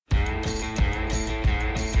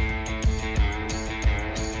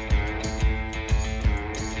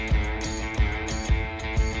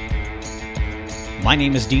My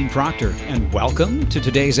name is Dean Proctor, and welcome to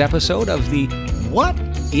today's episode of the What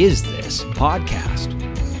Is This podcast.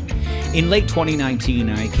 In late 2019,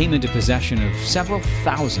 I came into possession of several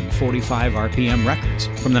thousand 45 RPM records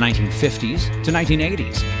from the 1950s to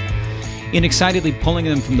 1980s. In excitedly pulling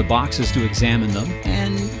them from the boxes to examine them,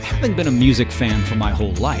 and having been a music fan for my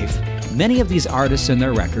whole life, many of these artists and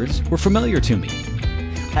their records were familiar to me.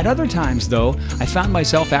 At other times, though, I found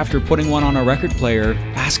myself after putting one on a record player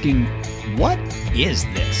asking, what is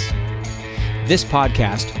this? This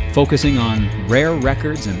podcast, focusing on rare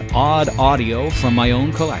records and odd audio from my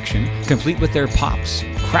own collection, complete with their pops,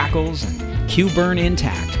 crackles, and cue-burn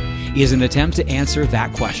intact, is an attempt to answer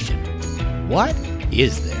that question. What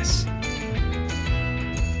is this?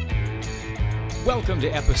 Welcome to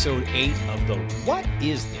episode 8 of the What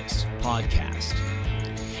Is This podcast.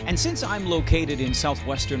 And since I'm located in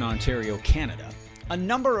southwestern Ontario, Canada, a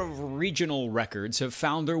number of regional records have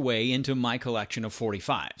found their way into my collection of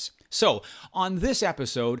 45s. So, on this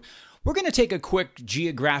episode, we're going to take a quick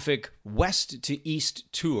geographic west to east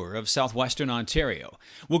tour of southwestern Ontario.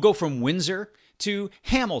 We'll go from Windsor to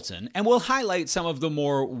Hamilton, and we'll highlight some of the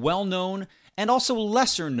more well-known and also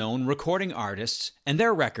lesser-known recording artists and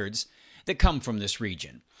their records that come from this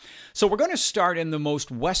region. So we're going to start in the most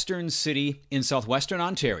western city in southwestern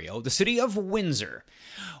Ontario, the city of Windsor.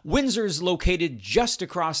 Windsor's located just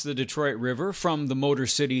across the Detroit River from the Motor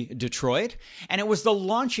City, Detroit, and it was the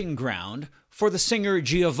launching ground for the singer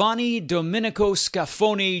Giovanni Domenico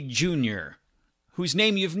Scaffone Jr., whose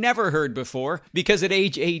name you've never heard before because at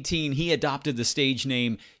age 18 he adopted the stage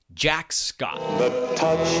name Jack Scott. The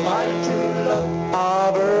touch, my true love,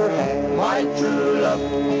 of her hand, my true love.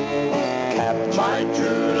 My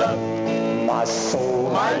true love, my soul,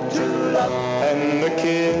 my true love, and the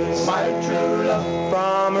kiss, my true love,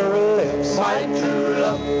 from her lips, my true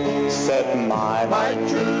love, set my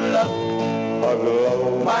true love,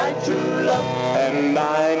 aglow, my true love, and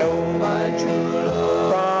I know my true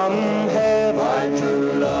love, from heaven, my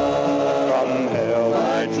true love, from hell,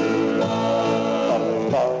 my true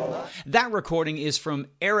love. That recording is from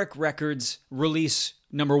Eric Records' release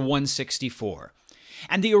number 164.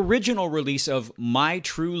 And the original release of My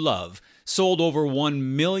True Love sold over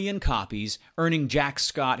 1 million copies, earning Jack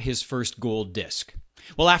Scott his first gold disc.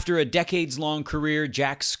 Well, after a decades-long career,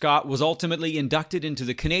 Jack Scott was ultimately inducted into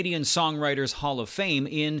the Canadian Songwriters Hall of Fame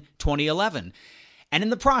in 2011. And in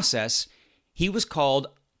the process, he was called,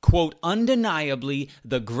 quote, undeniably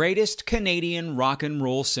the greatest Canadian rock and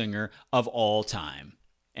roll singer of all time,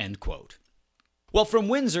 end quote. Well, from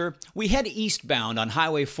Windsor, we head eastbound on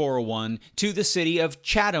Highway 401 to the city of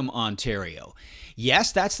Chatham, Ontario.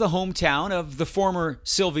 Yes, that's the hometown of the former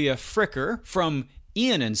Sylvia Fricker from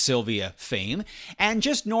Ian and Sylvia fame, and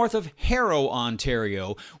just north of Harrow,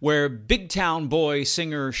 Ontario, where big town boy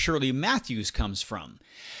singer Shirley Matthews comes from.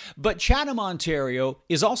 But Chatham, Ontario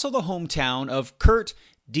is also the hometown of Kurt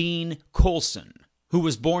Dean Colson, who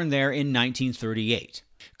was born there in 1938.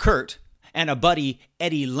 Kurt and a buddy,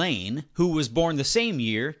 Eddie Lane, who was born the same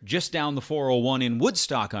year, just down the 401 in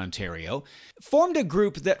Woodstock, Ontario, formed a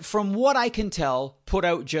group that, from what I can tell, put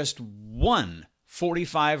out just one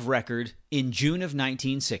 45 record in June of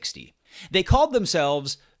 1960. They called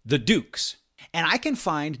themselves the Dukes, and I can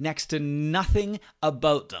find next to nothing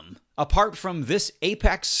about them, apart from this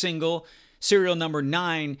Apex single, serial number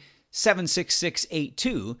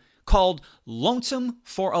 9-76682, called Lonesome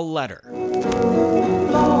for a Letter.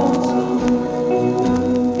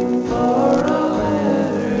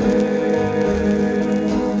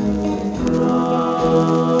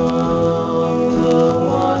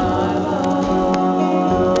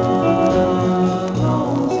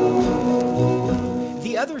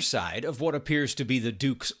 The other side of what appears to be the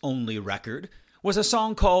Duke's only record was a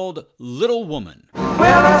song called Little Woman.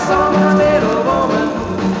 Well, I saw a little woman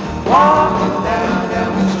walking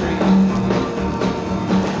down the street.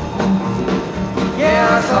 Yeah,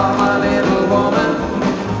 I saw my little woman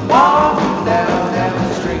walking down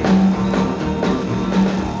the street.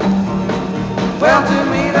 Well, to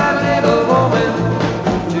me, that little woman,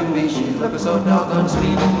 to me, she looked so doggone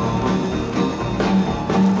sweet.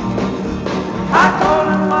 I told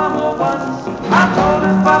her mama once, I told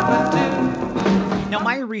her papa too. Now,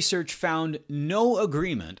 my research found no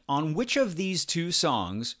agreement on which of these two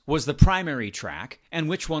songs was the primary track and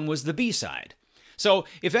which one was the B-side. So,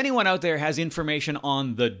 if anyone out there has information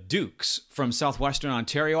on the Dukes from southwestern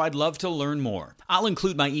Ontario, I'd love to learn more. I'll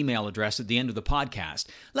include my email address at the end of the podcast.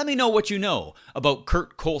 Let me know what you know about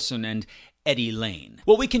Kurt Colson and Eddie Lane.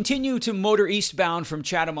 Well, we continue to motor eastbound from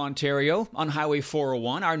Chatham, Ontario on Highway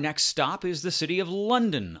 401. Our next stop is the city of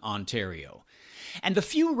London, Ontario. And the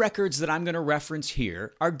few records that I'm going to reference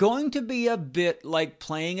here are going to be a bit like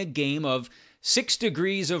playing a game of 6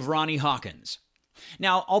 Degrees of Ronnie Hawkins.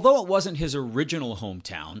 Now, although it wasn't his original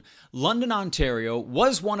hometown, London, Ontario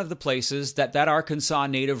was one of the places that Arkansas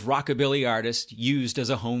native rockabilly artist used as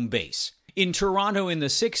a home base. In Toronto in the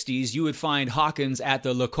 60s, you would find Hawkins at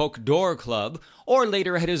the Le Coq d'Or Club, or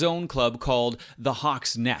later at his own club called the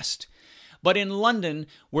Hawk's Nest. But in London,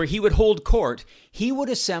 where he would hold court, he would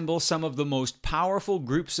assemble some of the most powerful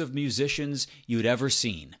groups of musicians you'd ever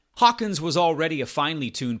seen. Hawkins was already a finely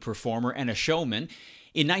tuned performer and a showman.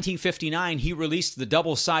 In 1959, he released the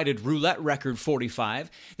double-sided Roulette Record 45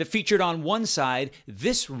 that featured on one side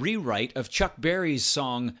this rewrite of Chuck Berry's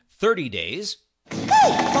song 30 Days. 40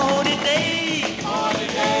 days, 40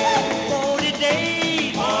 days, 40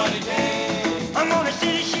 days, 40 days. I'm gonna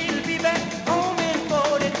see that she'll be back home in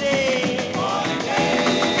 40 days. 40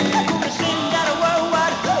 days. I'm gonna send out a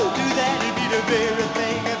worldwide do that'll be the very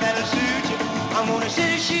thing that'll suit you. I'm gonna see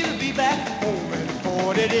that she'll be back home in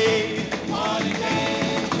 40 days. 40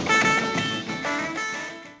 days.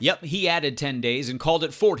 Yep, he added 10 days and called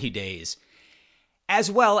it 40 days. As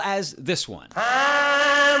well as this one.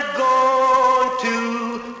 I'm going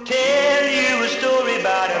to tell you a story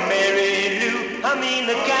about a Mary Lou. I mean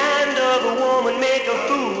the kind of a woman make a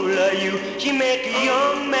fool of you. She make a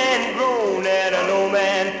young man groan and an old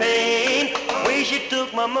man pain. Way she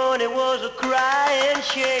took my money was a crying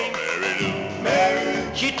shame. Mary Lou, Mary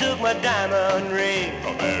Lou. She took my diamond ring.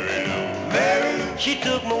 Oh, Mary Lou. Mary Lou. She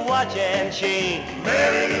took my watch and chain.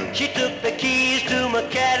 Mary Lou. She took the keys to my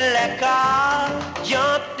Cadillac car,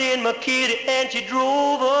 jumped in my kitty and she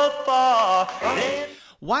drove her far.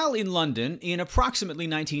 While in London, in approximately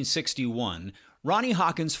 1961, Ronnie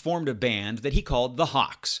Hawkins formed a band that he called the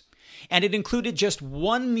Hawks. And it included just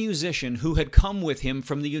one musician who had come with him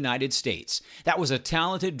from the United States. That was a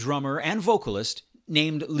talented drummer and vocalist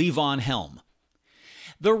named Levon Helm.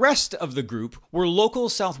 The rest of the group were local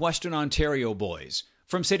southwestern Ontario boys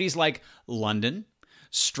from cities like London,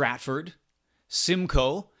 Stratford,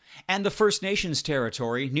 Simcoe, and the First Nations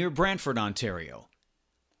territory near Brantford, Ontario.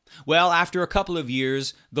 Well, after a couple of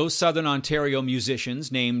years, those Southern Ontario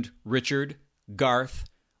musicians named Richard, Garth,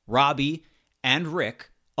 Robbie, and Rick,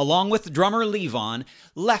 along with drummer Levon,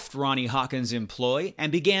 left Ronnie Hawkins' employ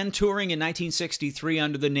and began touring in 1963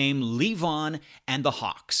 under the name Levon and the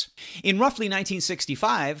Hawks. In roughly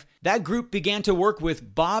 1965, that group began to work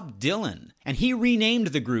with Bob Dylan, and he renamed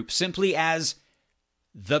the group simply as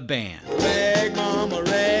The Band. Rag, mama,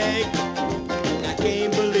 rag, I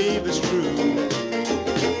can't believe it's true.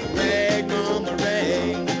 Rag, mama,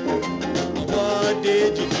 rag, what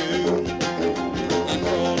did you do? I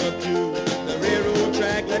crawled up to the railroad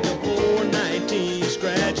track like a 419,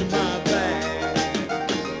 scratching my back.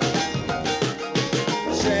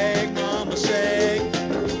 Sag, mama, sag,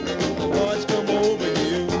 what's come over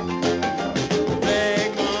you?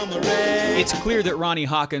 Rag, mama, rag. It's clear that Ronnie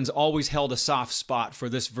Hawkins always held a soft spot for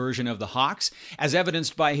this version of the Hawks, as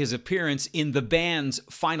evidenced by his appearance in the band's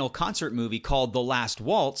final concert movie called The Last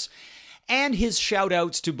Waltz, and his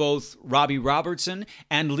shout-outs to both Robbie Robertson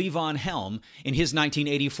and Levon Helm in his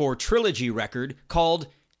 1984 trilogy record called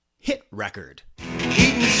Hit Record.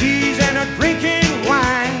 Eating cheese and a drinking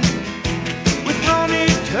wine with Ronnie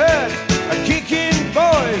Tut, a kicking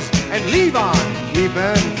boys, and Levon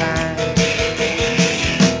keeping time.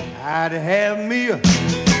 I'd have me a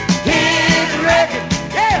hit record,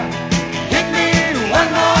 yeah. Hit me one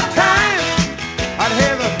more time. I'd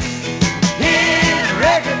have a hit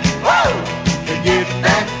record, whoa, to get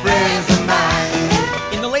that friends of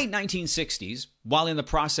mine. In the late 1960s, while in the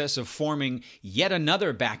process of forming yet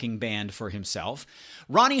another backing band for himself,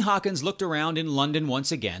 Ronnie Hawkins looked around in London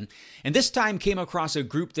once again, and this time came across a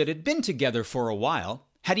group that had been together for a while,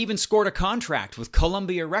 had even scored a contract with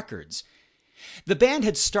Columbia Records. The band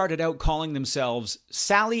had started out calling themselves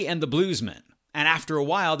Sally and the Bluesmen, and after a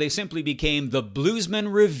while they simply became the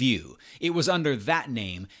Bluesmen Revue. It was under that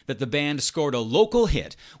name that the band scored a local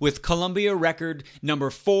hit with Columbia record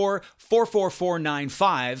number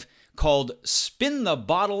 44495 called Spin the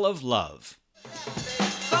Bottle of Love.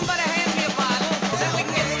 Somebody hand me a bottle so that we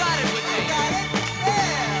can get started with things.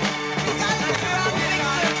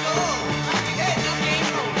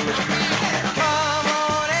 Come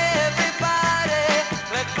on, everybody,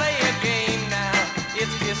 let's play a game now.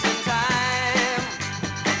 It's kissing time.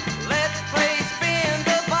 Let's play spin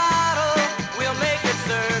the bottle. We'll make a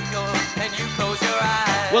circle and you close your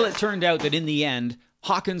eyes. Well, it turned out that in the end,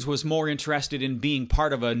 Hawkins was more interested in being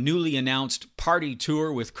part of a newly announced party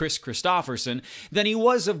tour with Chris Christopherson than he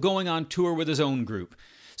was of going on tour with his own group.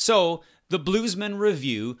 So, The Bluesmen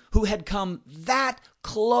Revue, who had come that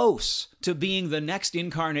close to being the next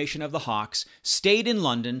incarnation of the Hawks, stayed in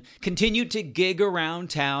London, continued to gig around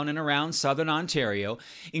town and around southern Ontario,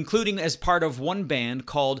 including as part of one band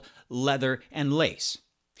called Leather and Lace.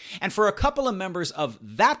 And for a couple of members of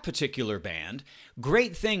that particular band,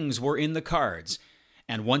 great things were in the cards.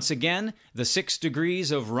 And once again, the 6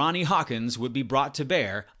 degrees of Ronnie Hawkins would be brought to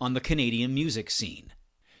bear on the Canadian music scene.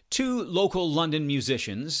 2 local London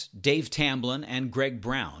musicians, Dave Tamblyn and Greg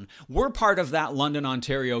Brown, were part of that London,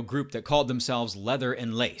 Ontario group that called themselves Leather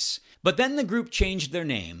and Lace. But then the group changed their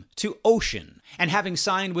name to Ocean, and having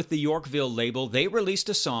signed with the Yorkville label, they released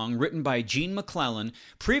a song written by Gene McClellan,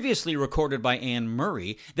 previously recorded by Anne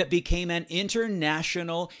Murray, that became an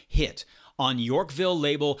international hit on Yorkville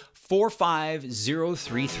label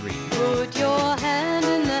 45033. Put your hand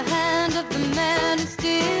in the hand of the man who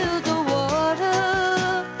steals the water.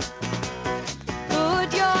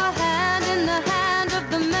 Put your hand in the hand of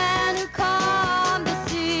the man who calmed the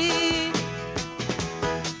sea.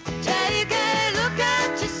 Take a look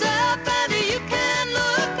at yourself and you can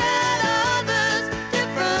look at others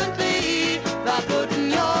differently by putting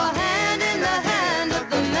your hand in the hand of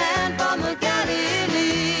the man from the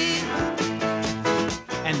Galilee.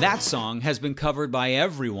 And that song has been covered by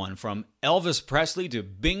everyone from Elvis Presley to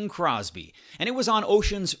Bing Crosby, and it was on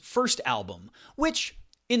Ocean's first album, which,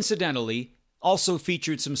 incidentally, also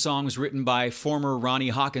featured some songs written by former Ronnie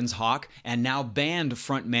Hawkins Hawk and now band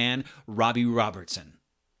frontman Robbie Robertson.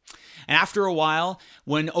 And after a while,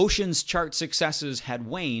 when Ocean's chart successes had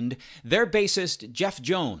waned, their bassist Jeff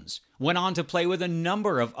Jones went on to play with a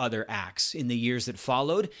number of other acts in the years that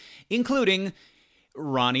followed, including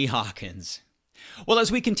Ronnie Hawkins. Well,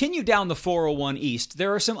 as we continue down the 401 East,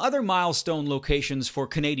 there are some other milestone locations for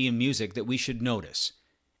Canadian music that we should notice.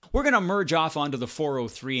 We're going to merge off onto the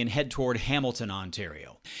 403 and head toward Hamilton,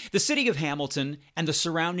 Ontario. The city of Hamilton and the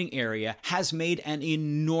surrounding area has made an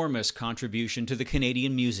enormous contribution to the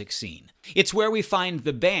Canadian music scene. It's where we find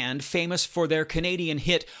the band famous for their Canadian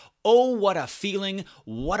hit, "Oh, What a Feeling,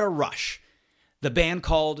 What a Rush," the band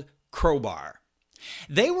called Crowbar.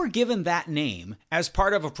 They were given that name as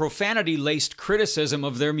part of a profanity-laced criticism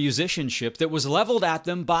of their musicianship that was leveled at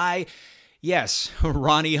them by, yes,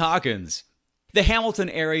 Ronnie Hawkins. The Hamilton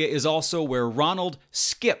area is also where Ronald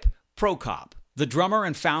Skip Prokop, the drummer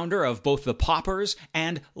and founder of both the Poppers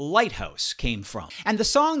and Lighthouse, came from. And the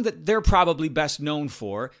song that they're probably best known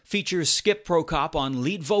for features Skip Prokop on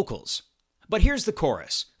lead vocals. But here's the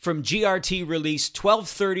chorus from GRT release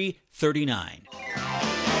 123039.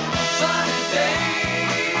 Sunny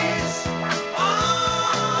days,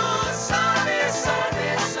 oh, sunny,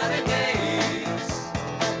 sunny, sunny days.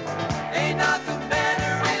 Ain't nothing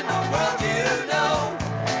better in the world, you know,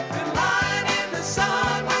 than lying in the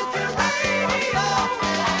sun with your radio.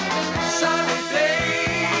 Sunny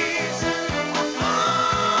days,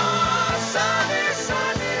 oh, sunny,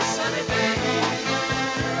 sunny, sunny days.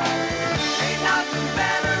 Ain't nothing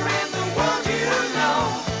better in the world, you know,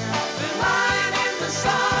 than lying in the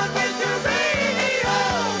sun with your radio.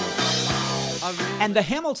 And the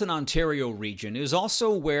Hamilton, Ontario region is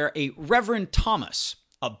also where a Reverend Thomas,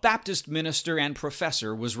 a Baptist minister and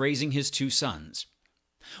professor, was raising his 2 sons.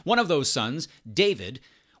 One of those sons, David,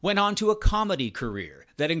 went on to a comedy career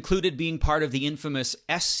that included being part of the infamous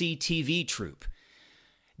SCTV troupe.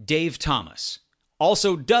 Dave Thomas.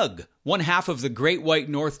 Also Doug, one half of the Great White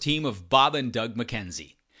North team of Bob and Doug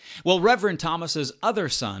McKenzie. Well, Reverend Thomas's other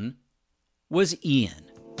son was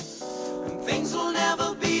Ian. Things will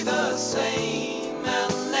never be the same,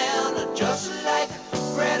 and then just like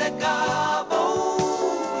Greta Garbo,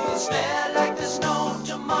 you'll stare like there's no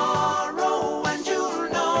tomorrow, and you'll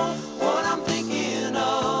know what I'm thinking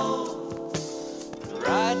of.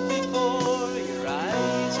 Right before your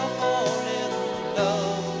eyes, I fall in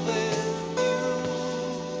love with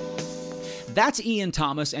you. That's Ian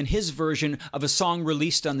Thomas and his version of a song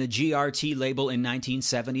released on the GRT label in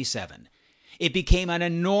 1977. It became an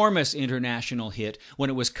enormous international hit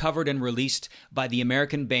when it was covered and released by the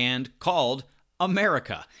American band called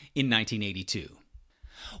America in 1982.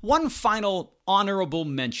 One final honorable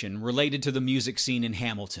mention related to the music scene in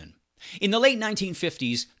Hamilton. In the late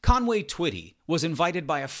 1950s, Conway Twitty was invited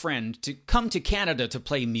by a friend to come to Canada to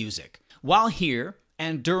play music. While here,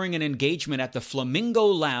 and during an engagement at the Flamingo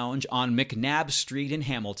Lounge on McNabb Street in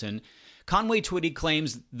Hamilton, Conway Twitty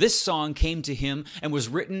claims this song came to him and was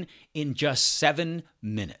written in just 7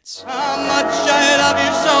 minutes. How much I love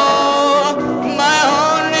you so, my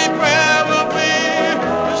only prayer will be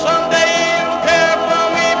someday you'll care for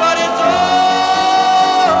me, but it's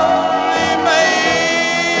only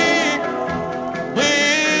make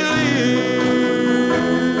believe.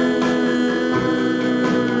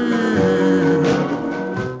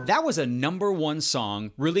 That was a #1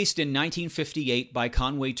 song released in 1958 by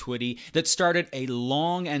Conway Twitty that started a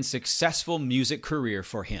long and successful music career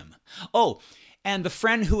for him. Oh, and the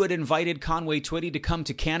friend who had invited Conway Twitty to come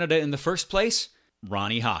to Canada in the first place?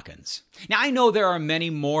 Ronnie Hawkins. Now, I know there are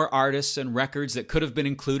many more artists and records that could have been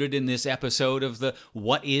included in this episode of the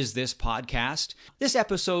What Is This podcast. This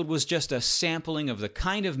episode was just a sampling of the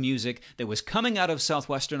kind of music that was coming out of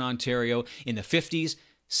southwestern Ontario in the 50s,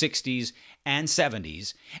 60s, and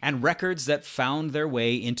 70s, and records that found their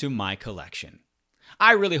way into my collection.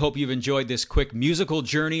 I really hope you've enjoyed this quick musical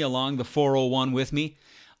journey along the 401 with me.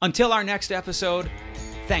 Until our next episode,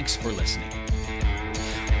 thanks for listening.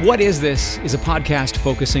 What Is This is a podcast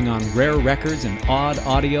focusing on rare records and odd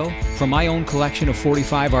audio from my own collection of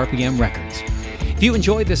 45 RPM records. If you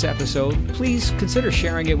enjoyed this episode, please consider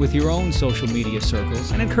sharing it with your own social media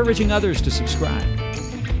circles and encouraging others to subscribe.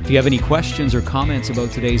 If you have any questions or comments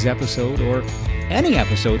about today's episode, or any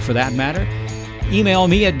episode for that matter, email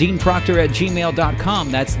me at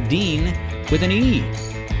deanproctor@gmail.com. That's Dean with an E.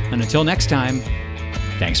 And until next time,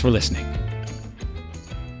 thanks for listening.